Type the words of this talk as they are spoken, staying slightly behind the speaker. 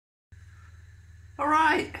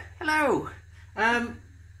Alright, hello. I'm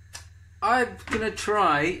gonna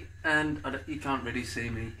try, and you can't really see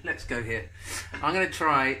me. Let's go here. I'm gonna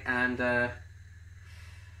try and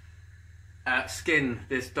skin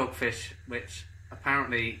this dogfish, which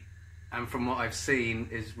apparently, and from what I've seen,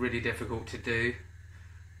 is really difficult to do.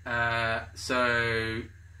 So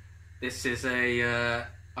this is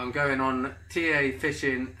I'm going on TA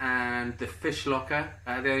Fishing and the Fish Locker.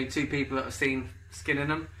 The only two people that I've seen skinning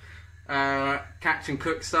them. Catch and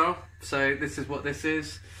cook style. So this is what this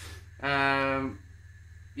is.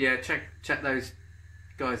 Yeah, check those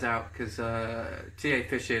guys out, because TA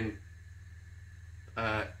Fishing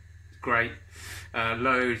is great.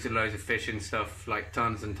 Loads and loads of fishing stuff, like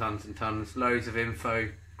tons and tons and tons. Loads of info,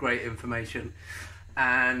 great information.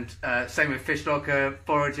 And same with Fish Locker,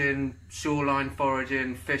 foraging, shoreline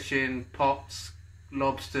foraging, fishing, pots,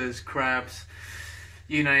 lobsters, crabs,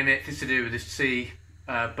 you name it, if it's to do with the sea.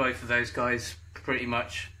 Both of those guys pretty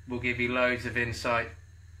much will give you loads of insight,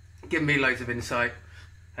 give me loads of insight.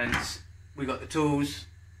 Hence we got the tools,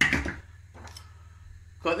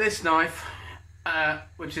 got this knife,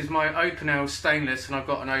 which is my Opinel stainless, and I've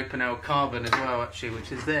got an Opinel carbon as well actually,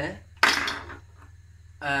 which is there,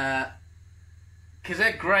 because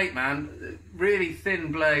they're great, man. Really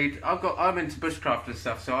thin blade. I'm into bushcraft and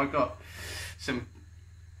stuff, so I've got some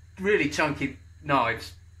really chunky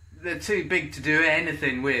knives. They're too big to do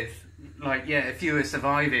anything with. Like, yeah, if you were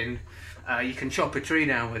surviving, you can chop a tree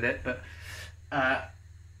down with it, but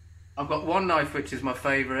I've got one knife which is my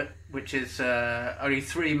favourite, which is only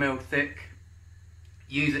 3mm thick.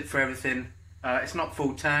 Use it for everything. It's not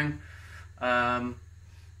full tang, but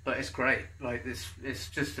it's great. Like, it's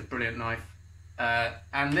just a brilliant knife.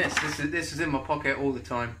 And this is in my pocket all the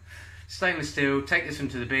time. Stainless steel. Take this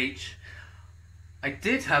into the beach. I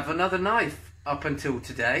did have another knife up until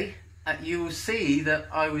today. You will see that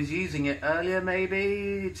I was using it earlier,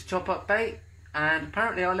 maybe to chop up bait, and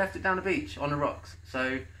apparently I left it down the beach on the rocks.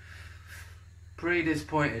 So pretty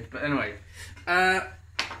disappointed. But anyway,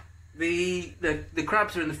 the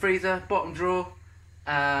crabs are in the freezer, bottom drawer.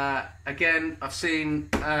 Again, I've seen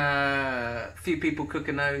a few people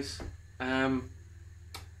cooking those. I've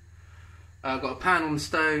got a pan on the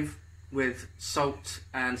stove with salt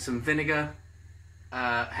and some vinegar,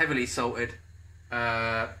 heavily salted.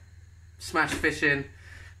 Smash fishing,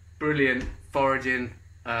 brilliant foraging,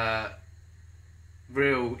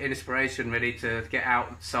 real inspiration really to get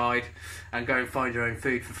outside and go and find your own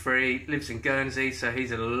food for free. Lives in Guernsey, so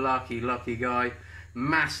he's a lucky guy.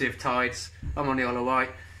 Massive tides. I'm on the Isle of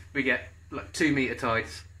Wight. We get like 2 metre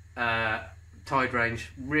tides. Tide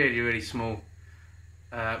range, really small,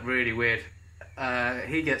 really weird.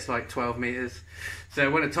 He gets like 12 metres.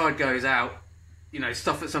 So when a tide goes out, you know,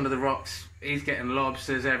 stuff that's under the rocks, he's getting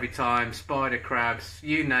lobsters every time, spider crabs,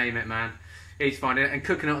 you name it, man. He's finding it, and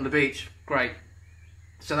cooking it on the beach, great.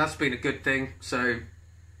 So that's been a good thing. So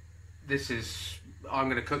I'm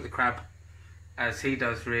going to cook the crab as he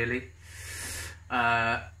does, really.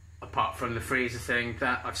 Apart from the freezer thing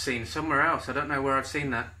that I've seen somewhere else. I don't know where I've seen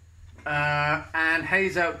that. And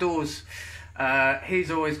HAZE Outdoors,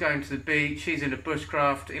 he's always going to the beach, he's into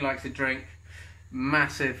bushcraft, he likes to drink.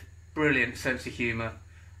 Massive, brilliant sense of humour.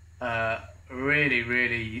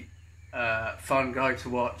 Really fun guy to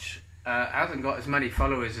watch. Hasn't got as many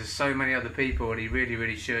followers as so many other people, and he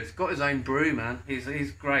really should. He's got his own brew, man.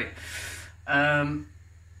 He's great. So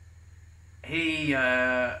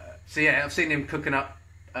yeah, I've seen him cooking up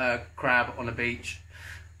crab on the beach.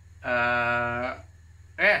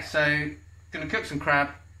 Yeah, so gonna cook some crab.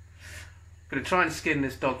 Gonna try and skin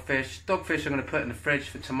this dogfish. Dogfish I'm gonna put in the fridge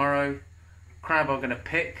for tomorrow. Crab I'm gonna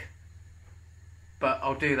pick, but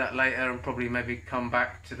I'll do that later and probably maybe come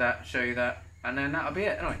back to that, show you that, and then that'll be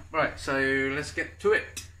it. Anyway, right, so let's get to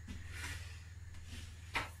it.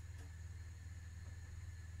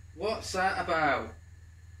 What's that about?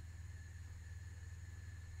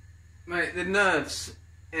 Mate, the nerves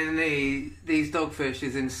in these dogfish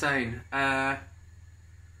is insane.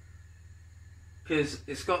 Because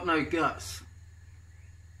it's got no guts.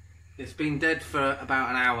 It's been dead for about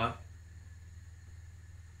an hour,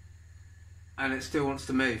 and it still wants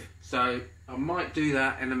to move. So I might do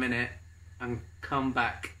that in a minute and come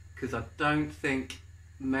back, because I don't think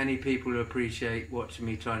many people will appreciate watching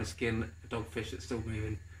me trying to skin a dogfish that's still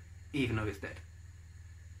moving, even though it's dead.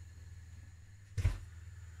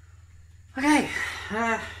 Okay,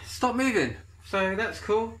 stop moving. So that's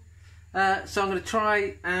cool. So I'm going to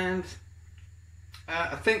try and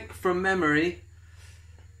I think from memory,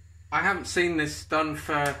 I haven't seen this done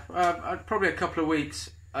for probably a couple of weeks,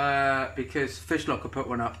 because Fish Locker put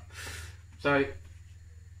one up. So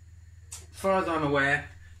as far as I'm aware,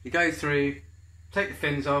 you go through, take the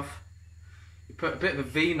fins off. You put a bit of a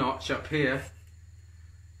V-notch up here.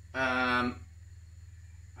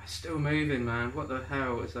 Still moving, man. What the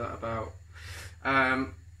hell is that about? A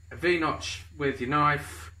V-notch with your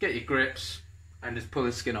knife, get your grips, and just pull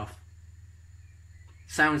the skin off.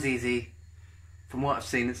 Sounds easy. From what I've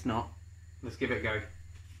seen, it's not. Let's give it a go.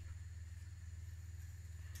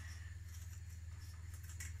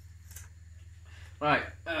 Right,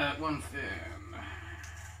 one fin.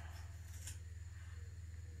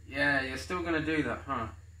 Yeah, you're still going to do that, huh?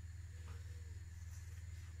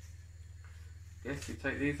 Guess you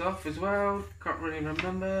take these off as well. Can't really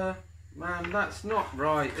remember. Man, that's not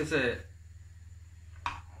right, is it?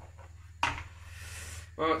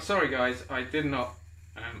 Well, sorry guys, I did not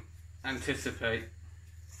anticipate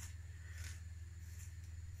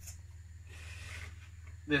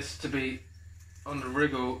this to be on the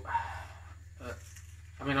wriggle.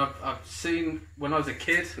 I mean, I've seen when I was a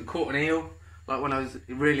kid, I caught an eel, like when I was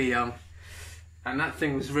really young, and that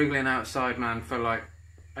thing was wriggling outside, man, for like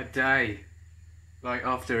a day, like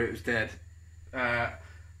after it was dead,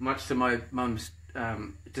 much to my mum's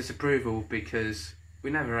disapproval, because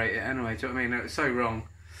we never ate it anyway. Do you know what I mean? It was so wrong.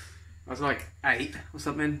 I was like 8 or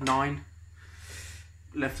something, 9,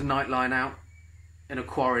 left a night line out in a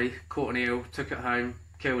quarry, caught an eel, took it home,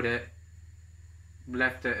 killed it,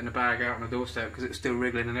 left it in a bag out on the doorstep because it was still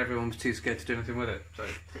wriggling and everyone was too scared to do anything with it. So,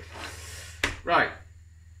 right,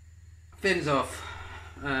 fins off,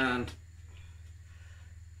 and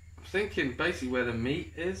I'm thinking basically where the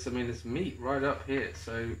meat is. I mean, there's meat right up here,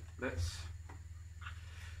 so let's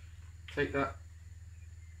take that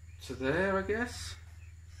to there, I guess.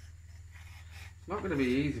 It's not going to be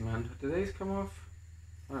easy, man. Do these come off?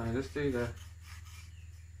 Alright, let's do that.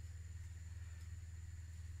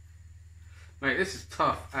 Mate, this is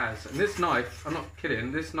tough as. And this knife, I'm not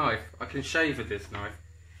kidding, this knife, I can shave with this knife.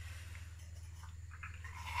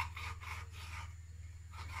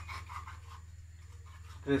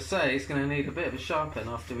 They say it's going to need a bit of a sharpen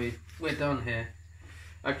after we're done here.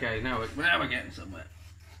 Okay, now we're getting somewhere.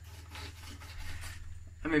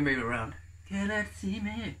 Let me move around. Can I see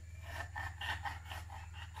me?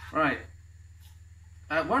 Right.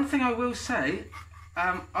 One thing I will say,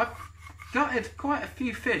 I've gutted quite a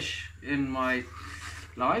few fish in my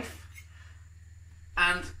life,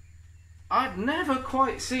 and I've never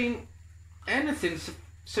quite seen anything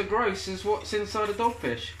so gross as what's inside a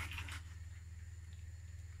dogfish.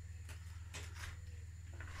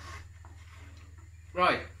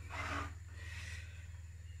 Right,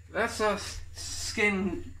 that's our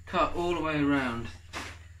skin cut all the way around.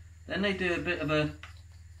 Then they do a bit of a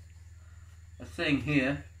thing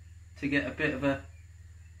here to get a bit of a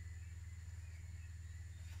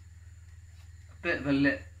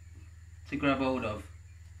lip to grab hold of,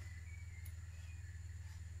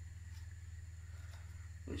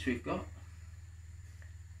 which we've got.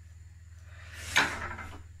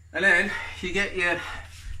 And then you get your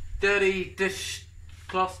dirty dish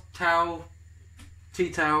cloth towel, tea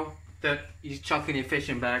towel that you chuck in your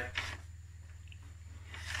fishing bag,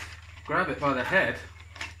 grab it by the head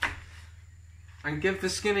and give the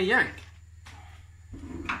skin a yank,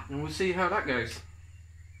 and we'll see how that goes.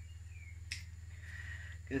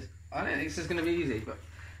 Because I don't think this is going to be easy, but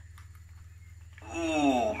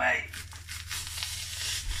oh mate,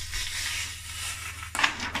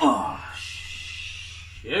 oh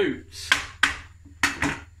shoot,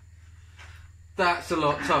 that's a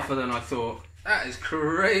lot tougher than I thought. That is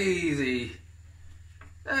crazy.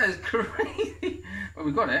 That is crazy. Well,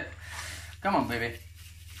 we got it. Come on, baby.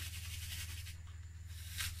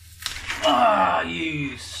 Ah,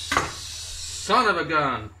 you son of a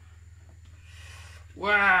gun.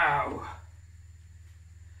 Wow.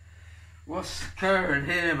 What's occurring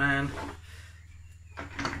here, man? I'm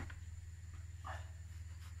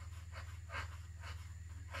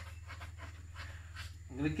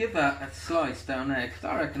going to give that a slice down there because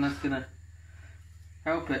I reckon that's going to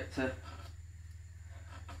help it to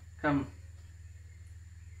come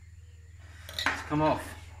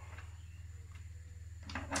off.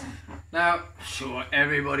 Now, sure,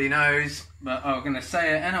 everybody knows, but I'm going to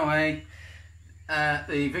say it anyway.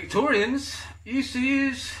 The Victorians used to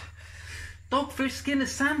use dogfish skin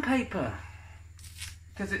as sandpaper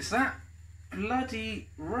because it's that bloody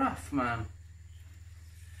rough, man.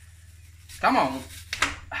 Come on.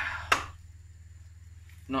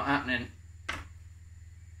 Not happening.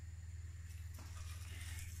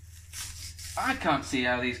 I can't see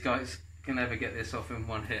how these guys can ever get this off in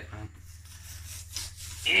one hit, man.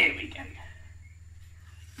 Here we go.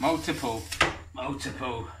 Multiple.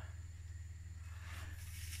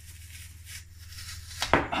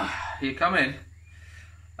 You come in.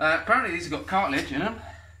 Apparently these have got cartilage in them,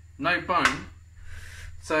 no bone.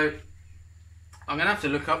 So I'm gonna have to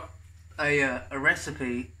look up a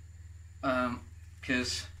recipe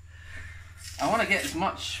because I want to get as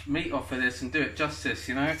much meat off of this and do it justice,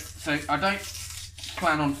 you know. So I don't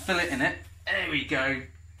plan on filleting it. There we go.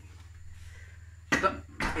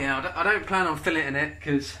 Yeah, I don't plan on filleting it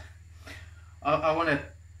because I want to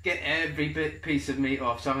get every piece of meat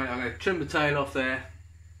off. So I'm going to trim the tail off there.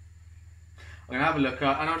 I'm going to have a look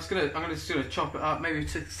at, and I'm just going to chop it up, maybe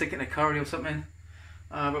stick it in a curry or something.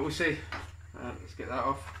 But we'll see. Let's get that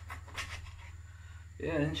off.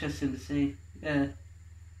 Yeah, interesting to see. Yeah.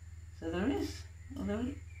 So there is.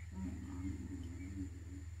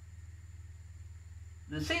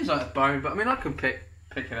 There seems like a bone, but I mean I can pick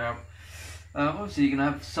it out. Obviously you're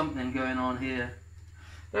gonna have something going on here.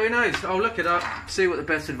 Who knows? I'll look it up, see what the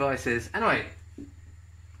best advice is. Anyway,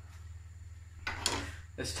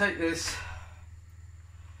 let's take this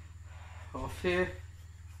off here.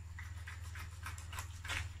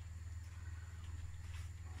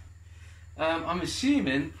 I'm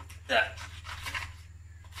assuming that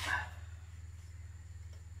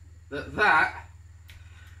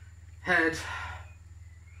head,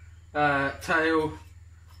 tail,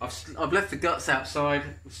 I've left the guts outside.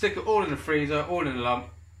 Stick it all in the freezer, all in a lump.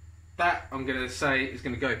 That I'm going to say is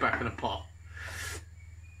going to go back in a pot.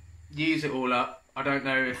 Use it all up. I don't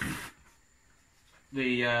know if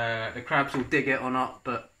the crabs will dig it or not,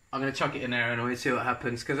 but I'm going to chuck it in there anyway, see what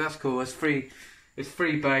happens, because that's cool. It's free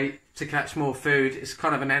bait to catch more food. It's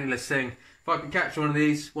kind of an endless thing. If I can catch one of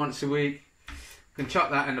these once a week, I can chuck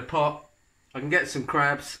that in the pot. I can get some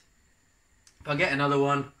crabs. If I get another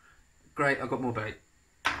one, great, I've got more bait.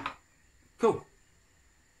 Cool.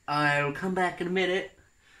 I'll come back in a minute.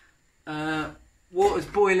 Water's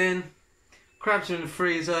boiling. Crabs are in the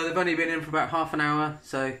freezer. They've only been in for about half an hour,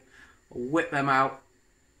 so I'll whip them out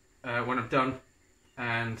when I'm done,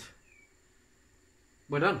 and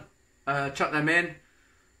we're done. Chuck them in,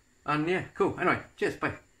 and yeah, cool. Anyway, cheers,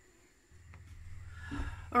 bye.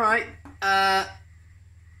 Alright,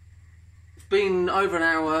 it's been over an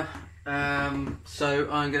hour, so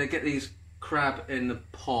I'm going to get these crab in the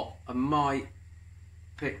pot. I might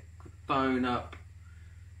pick the phone up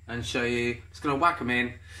and show you. Just going to whack them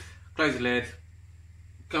in, close the lid,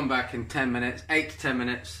 come back in 10 minutes, 8 to 10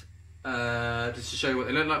 minutes, just to show you what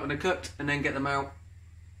they look like when they're cooked, and then get them out,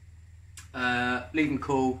 leave them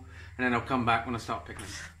cool, and then I'll come back when I start picking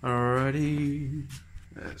them. Alrighty,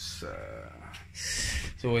 it's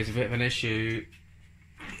always a bit of an issue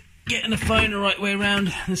getting the phone the right way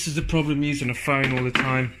around. This is the problem using a phone all the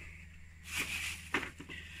time.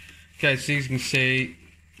 Okay, so you can see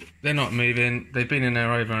they're not moving. They've been in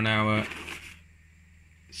there over an hour.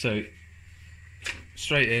 So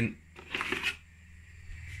straight in.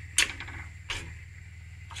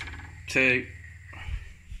 2,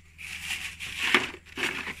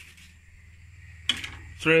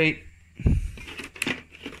 3,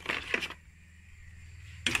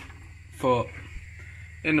 4,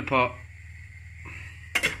 in the pot.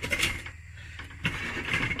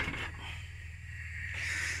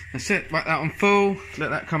 That's it, whack that on full, let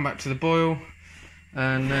that come back to the boil,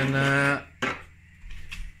 and then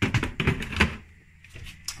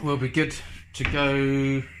we'll be good to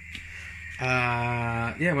go,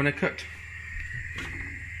 yeah, when they're cooked.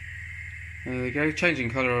 There we go,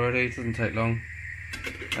 changing colour already, it doesn't take long.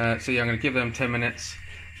 So yeah, I'm going to give them 10 minutes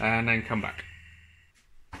and then come back.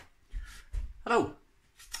 Hello.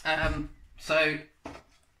 So you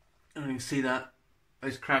can see that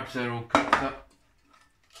those crabs are all cooked up.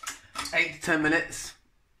 8 to 10 minutes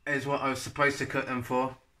is what I was supposed to cook them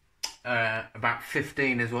for. About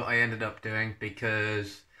 15 is what I ended up doing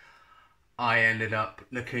because I ended up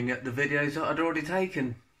looking at the videos that I'd already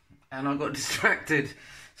taken and I got distracted.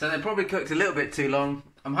 So they probably cooked a little bit too long.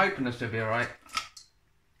 I'm hoping this will be alright.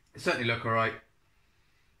 They certainly look alright.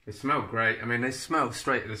 They smell great. I mean, they smell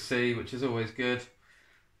straight to the sea, which is always good.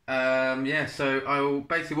 Yeah, so I'll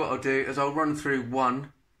basically what I'll do is I'll run through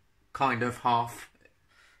one, kind of half,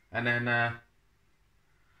 and then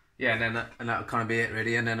yeah, and then that'll kind of be it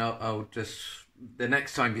really. And then I'll just, the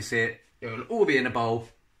next time you see it, it'll all be in a bowl,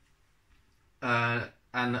 and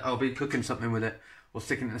I'll be cooking something with it or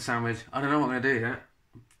sticking it in a sandwich. I don't know what I'm gonna do yet.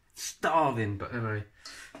 I'm starving, but anyway.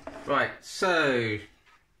 Right, so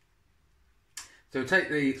we'll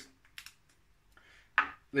take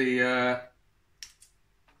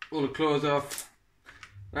all the claws off.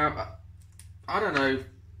 Now, I don't know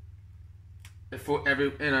if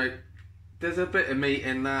there's a bit of meat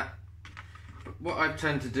in that. But what I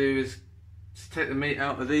tend to do is just take the meat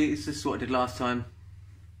out of these. This is what I did last time.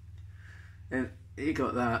 And you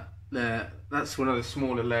got that. there, that's one of the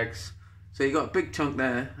smaller legs. So you got a big chunk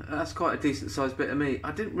there. That's quite a decent sized bit of meat.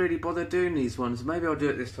 I didn't really bother doing these ones. Maybe I'll do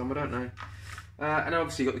it this time, I don't know. And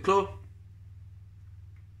obviously you got the claw,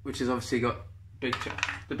 which has obviously got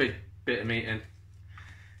the big bit of meat in.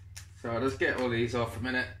 So I'll just get all these off a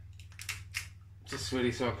minute, just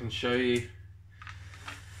really so I can show you.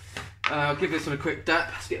 I'll give this one a quick dap.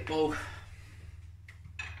 Let's get a bowl.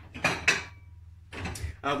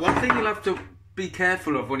 One thing you'll have to be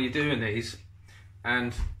careful of when you're doing these,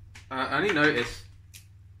 and I only noticed,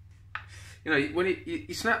 you know, when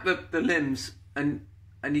you snap the limbs and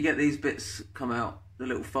you get these bits come out, the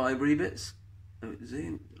little fibrey bits.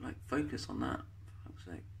 Zoom, like focus on that, for fuck's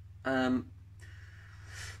sake. And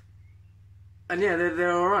yeah,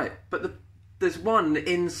 they're all right, but there's one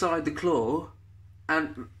inside the claw,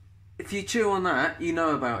 and if you chew on that, you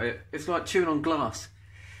know about it. It's like chewing on glass.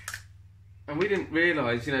 And we didn't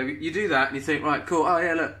realise, you know, you do that and you think, right, cool, oh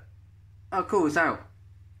yeah, look, oh cool, it's out.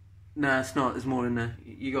 No, it's not, there's more in there.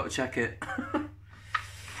 You got to check it.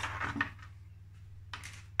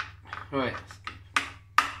 Right.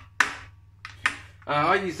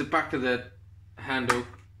 I use the back of the handle.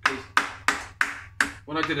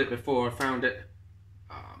 When I did it before, I found it.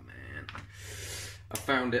 Oh man, I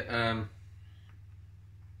found it. I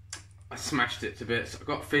smashed it to bits. I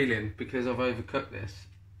got a feeling because I've overcooked this,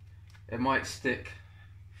 it might stick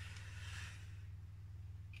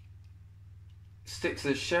to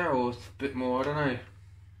the shell a bit more. I don't know.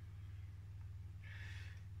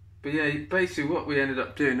 But yeah, basically what we ended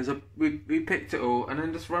up doing is we picked it all and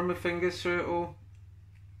then just run my fingers through it all.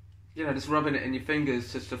 You know, just rubbing it in your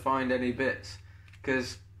fingers just to find any bits,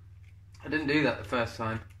 because I didn't do that the first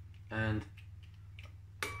time, and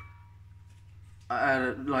I had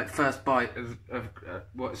a like first bite of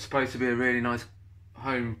what's supposed to be a really nice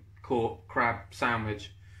home caught crab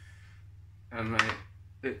sandwich, and mate,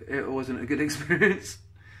 it wasn't a good experience.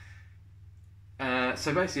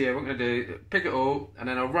 So basically, yeah, what I'm going to do, pick it all, and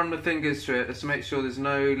then I'll run my fingers through it just to make sure there's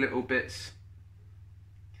no little bits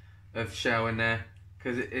of shell in there,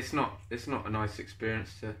 because it's not a nice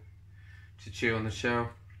experience to chew on the shell.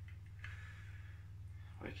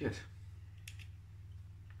 Very good.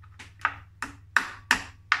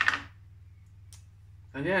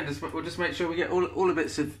 And yeah, we'll just make sure we get all the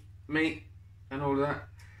bits of meat and all of that.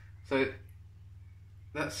 So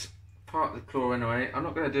that's part of the claw anyway. I'm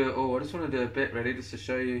not going to do it all. I just want to do a bit really, just to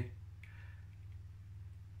show you.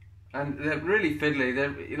 And they're really fiddly.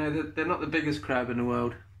 They're not the biggest crab in the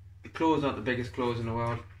world. The claws aren't the biggest claws in the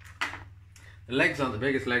world. The legs aren't the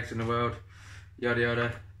biggest legs in the world. Yada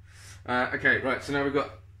yada. Okay, right. So now we've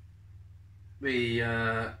got the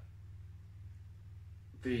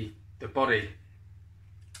body,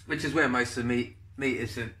 which is where most of the meat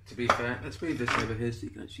is. To be fair, let's move this over here so you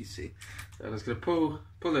can actually see. So I'm just going to pull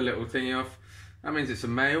the little thingy off. That means it's a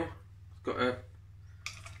male. It's got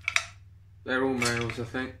they're all males, I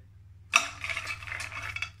think.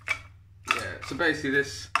 Yeah. So basically,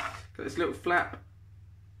 this got this little flap.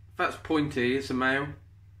 If that's pointy, it's a male.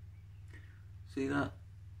 See that?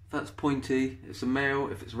 If that's pointy, it's a male.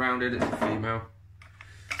 If it's rounded, it's a female.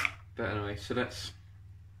 But anyway, so that's,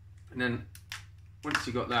 and then once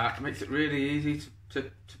you got that, it makes it really easy to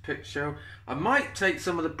pick shell. I might take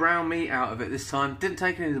some of the brown meat out of it this time. Didn't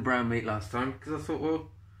take any of the brown meat last time because I thought, well,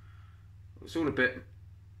 it was all a bit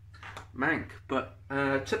mank. But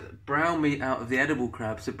took the brown meat out of the edible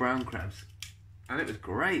crabs, the brown crabs, and it was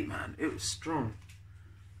great, man. It was strong.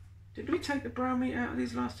 Did we take the brown meat out of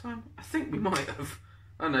these last time? I think we might have.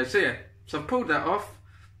 I don't know. So yeah, so I've pulled that off,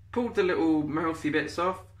 pulled the little mouthy bits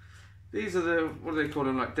off. These are the, what do they call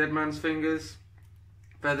them, like dead man's fingers,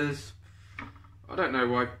 feathers. I don't know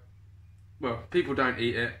why. Well, people don't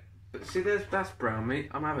eat it, but see, that's brown meat.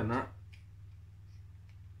 I'm having that.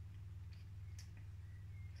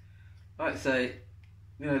 Like I say,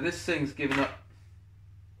 you know, this thing's given up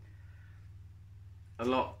a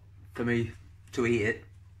lot for me to eat it,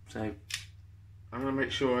 so I'm gonna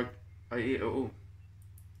make sure I eat it all.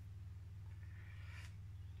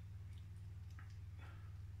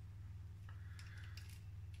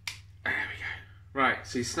 There we go. Right,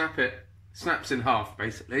 so you snap it. Snaps in half,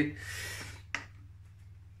 basically.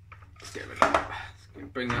 Let's get rid of that. Let's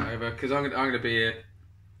bring that over, because I'm going to be here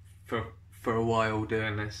for a while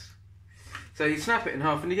doing this. So you snap it in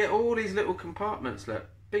half, and you get all these little compartments. Look,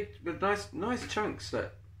 big, with nice chunks.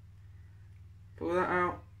 Look, pull that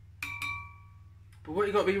out. But what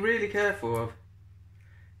you got to be really careful of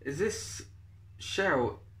is this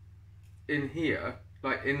shell in here,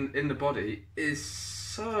 like in the body, is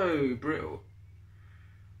so brittle.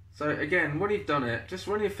 So again, when you've done it, just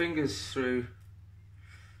run your fingers through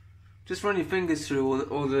just run your fingers through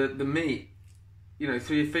all the meat, you know,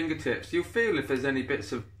 through your fingertips. You'll feel if there's any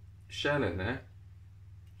bits of shell in there.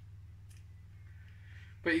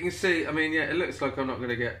 But you can see, I mean, yeah, it looks like I'm not going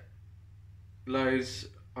to get loads.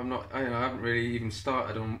 I'm not, you know, I haven't really even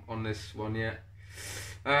started on this one yet.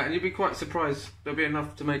 And you'll be quite surprised. There'll be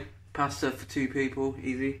enough to make pasta for 2 people,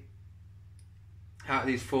 easy. Out of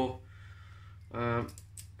these 4. But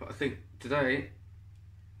I think today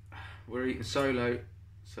we're eating solo,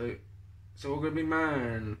 so it's all going to be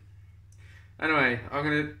mine. Anyway, I'm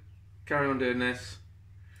going to carry on doing this.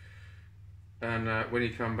 And when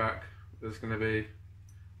you come back, there's going to be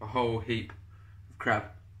a whole heap of crab.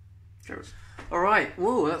 Cheers. Alright,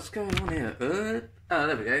 whoa, what's going on here? Oh,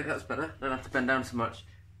 there we go, that's better. Don't have to bend down so much.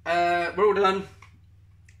 We're all done.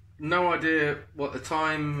 No idea what the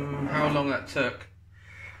time, how long that took.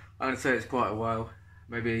 I'm going to say it's quite a while.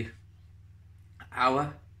 Maybe an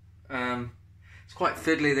hour. It's quite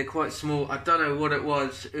fiddly, they're quite small. I don't know what it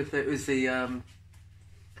was, if it was the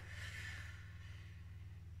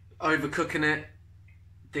overcooking it,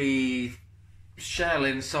 the shell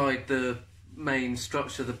inside the main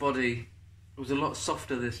structure of the body was a lot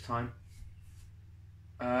softer this time,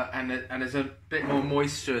 and there's a bit more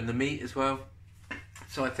moisture in the meat as well,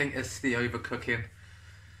 so I think it's the overcooking.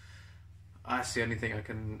 That's the only thing I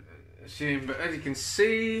can assume, but as you can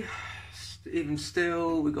see, even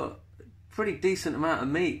still we've got a pretty decent amount of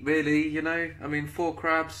meat, really, you know. I mean, 4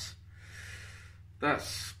 crabs,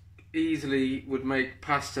 that's easily would make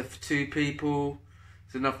pasta for 2 people.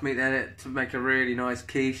 There's enough meat in it to make a really nice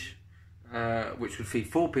quiche, which would feed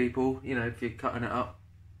 4 people, you know, if you're cutting it up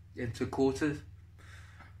into quarters.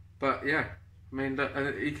 But yeah, I mean,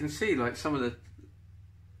 you can see like some of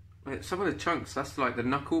the chunks. That's like the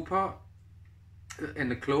knuckle part in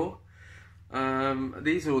the claw.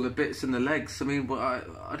 These are all the bits in the legs. I mean,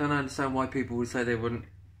 I don't understand why people would say they wouldn't.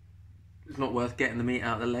 It's not worth getting the meat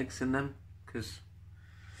out of the legs in them, because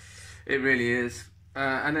it really is.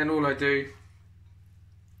 And then all I do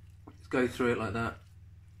is go through it like that.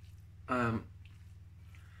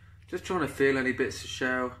 Just trying to feel any bits of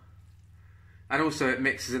shell. And also it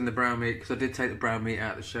mixes in the brown meat, because I did take the brown meat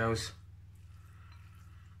out of the shells.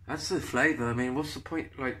 That's the flavour. I mean, what's the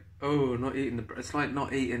point? Like, oh, not eating the... It's like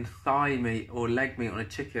not eating thigh meat or leg meat on a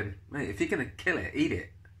chicken. Mate, if you're going to kill it, eat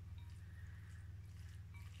it.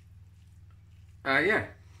 Yeah.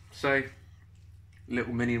 So,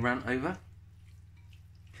 little mini rant over.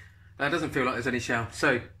 That doesn't feel like there's any shell.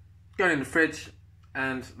 So, going in the fridge,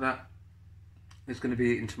 and that is going to be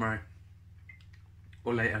eaten tomorrow.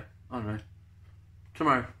 Or later. I don't know.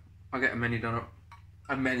 Tomorrow, I'll get a menu done up.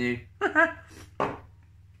 A menu.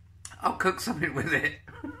 I'll cook something with it.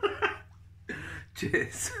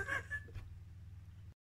 Cheers.